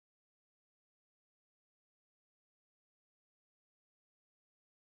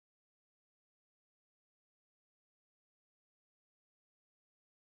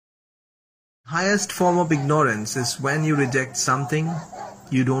Highest form of ignorance is when you reject something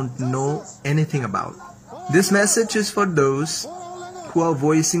you don't know anything about. This message is for those who are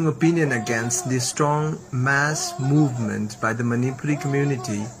voicing opinion against the strong mass movement by the Manipuri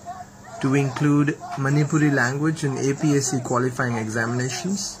community to include Manipuri language in APSC qualifying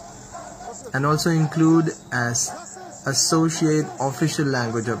examinations and also include as associate official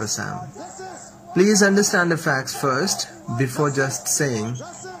language of Assam. Please understand the facts first before just saying,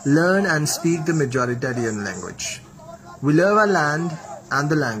 learn and speak the majoritarian language. We love our land and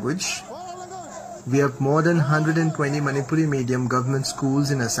the language. We have more than 120 Manipuri medium government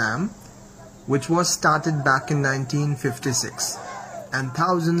schools in Assam, which was started back in 1956. And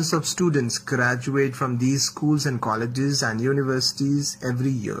thousands of students graduate from these schools and colleges and universities every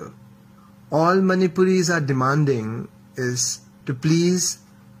year. All Manipuris are demanding is to please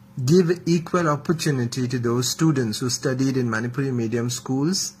give equal opportunity to those students who studied in Manipuri medium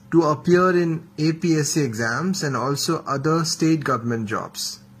schools to appear in APSC exams and also other state government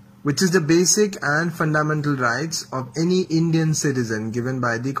jobs, which is the basic and fundamental rights of any Indian citizen given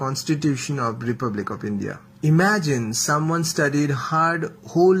by the Constitution of Republic of India. Imagine someone studied hard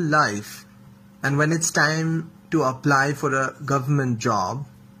whole life and when it's time to apply for a government job,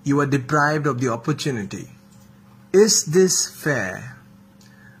 you are deprived of the opportunity. Is this fair?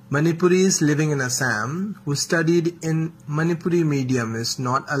 Manipuris living in Assam who studied in Manipuri medium is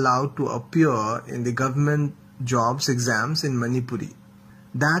not allowed to appear in the government jobs exams in Manipuri.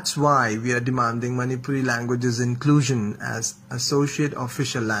 That's why we are demanding Manipuri language's inclusion as associate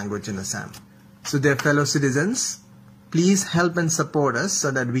official language in Assam. So dear fellow citizens, please help and support us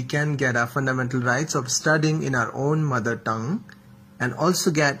so that we can get our fundamental rights of studying in our own mother tongue and also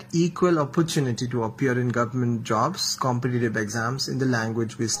get equal opportunity to appear in government jobs, competitive exams in the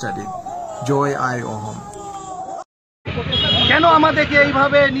language we studied. Joy I Ohom. কেন আমাদেরকে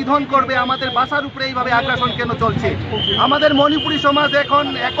এইভাবে নিধন করবে, আমাদের ভাষার উপরে এইভাবে আগ্রাসন কেন চলছে? আমাদের মণিপুরী সমাজ এখন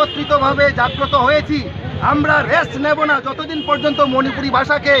একত্রিতভাবে জাগ্রত হয়েছি। আমরা রেস্ট নেব না যতদিন পর্যন্ত মণিপুরী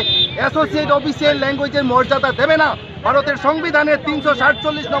ভাষাকে অ্যাসোসিয়েট অফিসিয়াল ল্যাঙ্গুয়েজের মর্যাদা দেবে না। ভারতের সংবিধানের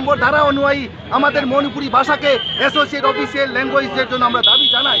 347 নম্বর ধারা অনুযায়ী আমাদের মণিপুরী ভাষাকে অ্যাসোসিয়েট অফিসিয়াল ল্যাঙ্গুয়েজের জন্য আমরা দাবি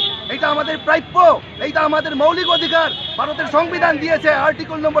জানাই। এটা আমাদের প্রাপ্য, এটা আমাদের মৌলিক অধিকার। ভারতের সংবিধান দিয়েছে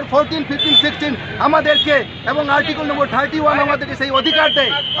আর্টিকেল নম্বর 14, 15, 16 আমাদেরকে এবং আর্টিকেল নম্বর 31 আমাদেরকে সেই অধিকার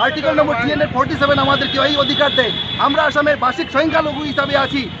দেয়। আর্টিকেল নম্বর 347 আমাদেরকে এই অধিকার দেয়। আমরা আসামের ভাষিক সংখ্যালঘু হিসাবে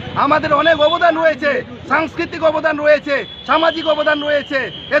আছি। আমাদের অনেক অবদান রয়েছে, সাংস্কৃতিক অবদান রয়েছে, সামাজিক অবদান রয়েছে,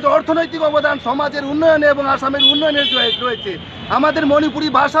 এতে অর্থনৈতিক অবদান সমাজের উন্নয়নে এবং আসামের উন্নয়নের রয়েছে। আমাদের মণিপুরী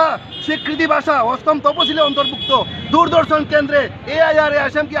ভাষা স্বীকৃতি ভাষা, অষ্টম তপশিলে অন্তর্ভুক্ত। দূরদর্শন কেন্দ্রে AIR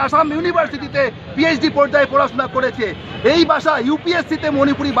এমনকি আসাম ইউনিভার্সিটিতে PhD পর্যায়ে পড়াশোনা করেছে। এই ভাষা UPSCতে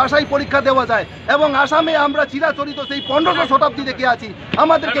মণিপুরী ভাষায় পরীক্ষা দেওয়া যায় এবং আসামে আমরা চিরাচরিত সেই 15শ শতাব্দী থেকে আছি।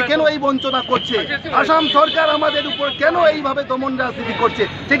 আমাদেরকে কেন এই বঞ্চনা করছে? আসাম সরকার আমাদের উপর কেন এইভাবে দমন রাজনীতি করছে?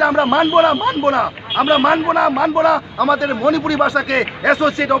 সেটা আমরা মানব না, আমরা মানব না। আমাদের মণিপুরী ভাষাকে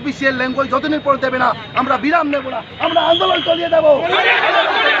অ্যাসোসিয়েট অফিসিয়াল ল্যাঙ্গুয়েজ যতদিন পর দেবে না আমরা বিরাম নেব না, আমরা আন্দোলন চালিয়ে দেব।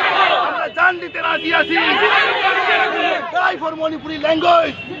 আমরা জান দিতে রাজি আছি। Cry for Manipuri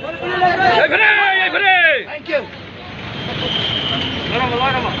language. Thank you.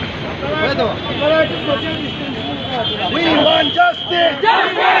 We want justice.